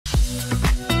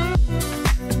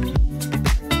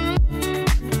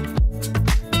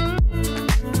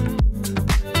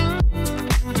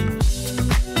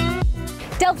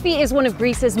Delphi is one of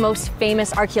Greece's most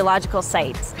famous archaeological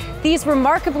sites. These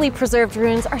remarkably preserved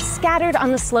ruins are scattered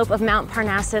on the slope of Mount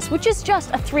Parnassus, which is just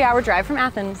a 3-hour drive from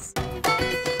Athens.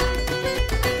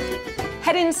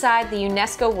 Head inside the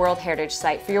UNESCO World Heritage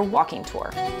Site for your walking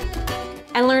tour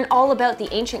and learn all about the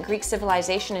ancient Greek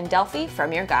civilization in Delphi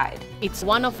from your guide. It's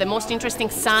one of the most interesting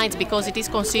sites because it is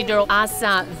considered as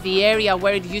the area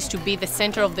where it used to be the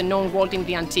center of the known world in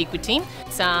the antiquity.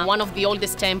 It's one of the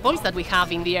oldest temples that we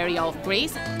have in the area of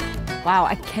Greece. Wow,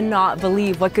 I cannot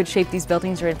believe what good shape these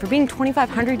buildings are in. For being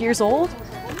 2,500 years old,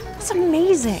 it's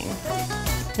amazing.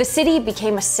 The city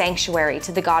became a sanctuary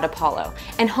to the god Apollo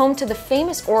and home to the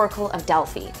famous oracle of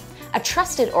Delphi, a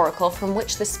trusted oracle from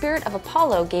which the spirit of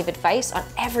Apollo gave advice on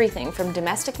everything from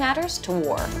domestic matters to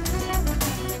war.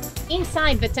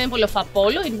 Inside the temple of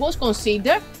Apollo, it was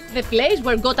considered the place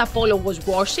where god Apollo was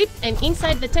worshipped, and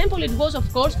inside the temple it was,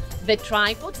 of course, the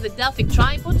tripods, the Delphic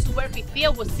tripods, where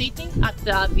Pythia was sitting at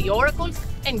the oracles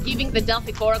and giving the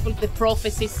Delphic oracle the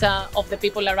prophecies of the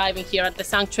people arriving here at the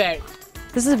sanctuary.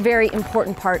 This is a very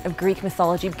important part of Greek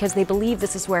mythology because they believe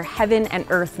this is where heaven and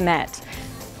earth met.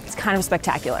 It's kind of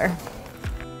spectacular.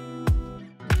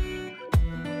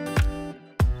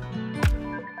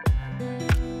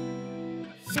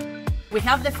 We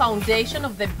have the foundation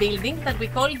of the building that we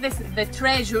call this the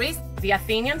treasuries. The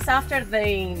Athenians, after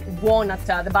they won at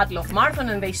the Battle of Marathon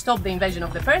and they stopped the invasion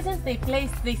of the Persians, they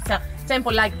placed this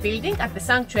temple-like building at the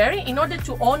sanctuary in order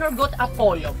to honor god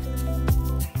Apollo.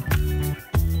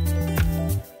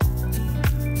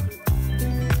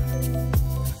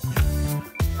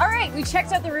 All right, we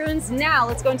checked out the ruins. Now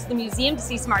let's go into the museum to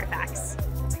see some artifacts.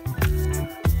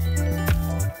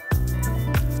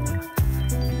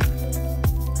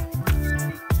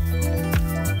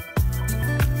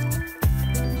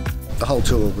 The whole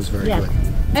tour was very good.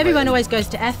 Everyone always goes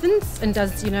to Athens and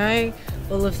does,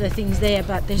 all of the things there,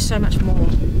 but there's so much more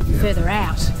further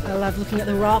out. I love looking at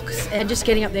the rocks and just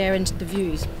getting up there into the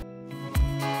views.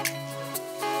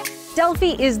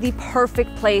 Delphi is the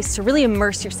perfect place to really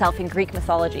immerse yourself in Greek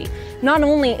mythology. Not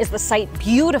only is the site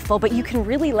beautiful, but you can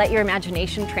really let your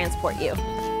imagination transport you.